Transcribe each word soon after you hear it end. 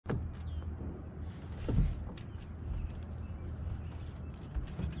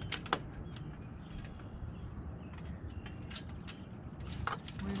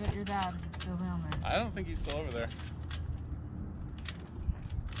dad is still down there. I don't think he's still over there.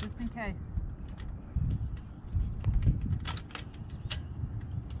 Just in case.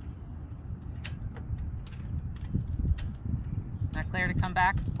 Not clear to come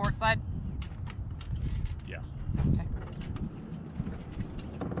back port side? Yeah. Okay.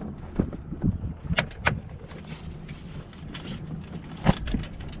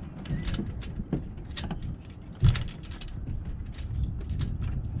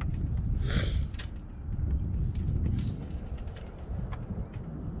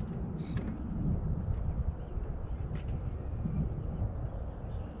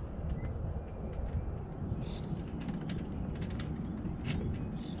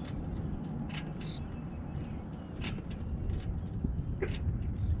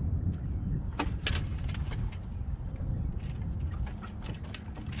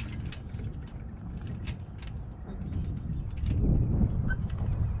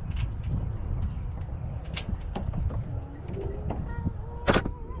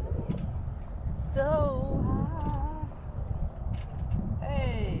 So high.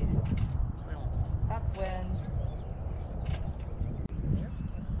 Hey, that's wind.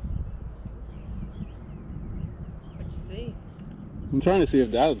 What'd you see? I'm trying to see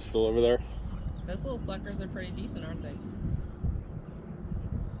if Dad's still over there. Those little suckers are pretty decent, aren't they?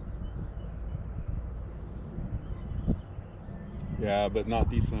 Yeah, but not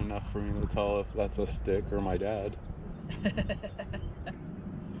decent enough for me to tell if that's a stick or my dad.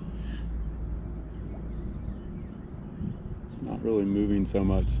 It's not really moving so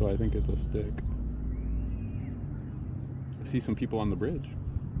much, so I think it's a stick. I see some people on the bridge.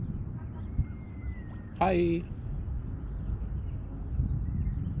 Hi.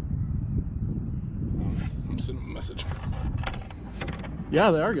 I'm sending a message. Yeah,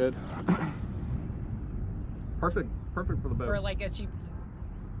 they are good. Perfect for the boat. For like a cheap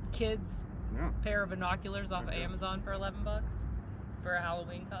kids pair of binoculars off of Okay. Amazon for $11 for a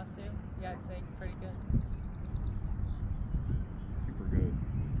Halloween costume. Yeah, I'd say pretty good. Super good.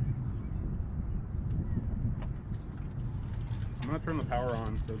 I'm gonna turn the power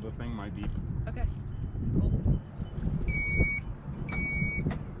on, so the thing might beep. Okay, cool.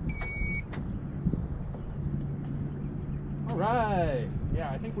 All right.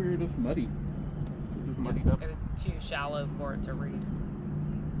 Yeah, I think we were just muddy. Just muddied up. It was too shallow for it to read.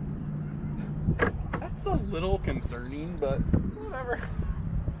 That's a little concerning, but whatever.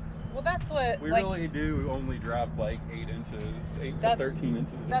 Well, that's what We really do only drop like 8 inches, 8 to 13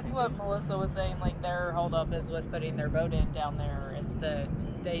 inches. That's what Melissa was saying. Like their holdup is with putting their boat in down there. Is that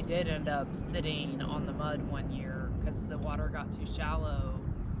they did end up sitting on the mud one year because the water got too shallow,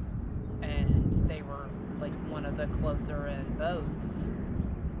 and they were like one of the closer in boats,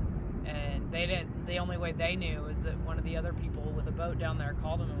 and they didn't. The only way they knew is that one of the other people with a boat down there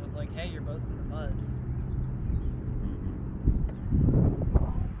called them and was like, "Hey, your boat's in the mud."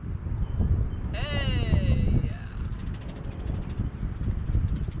 Hey! Yeah.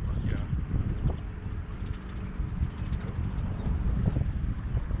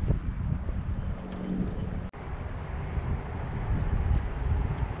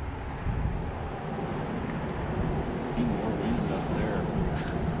 See more wind up there.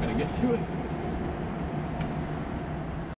 Gotta get to it.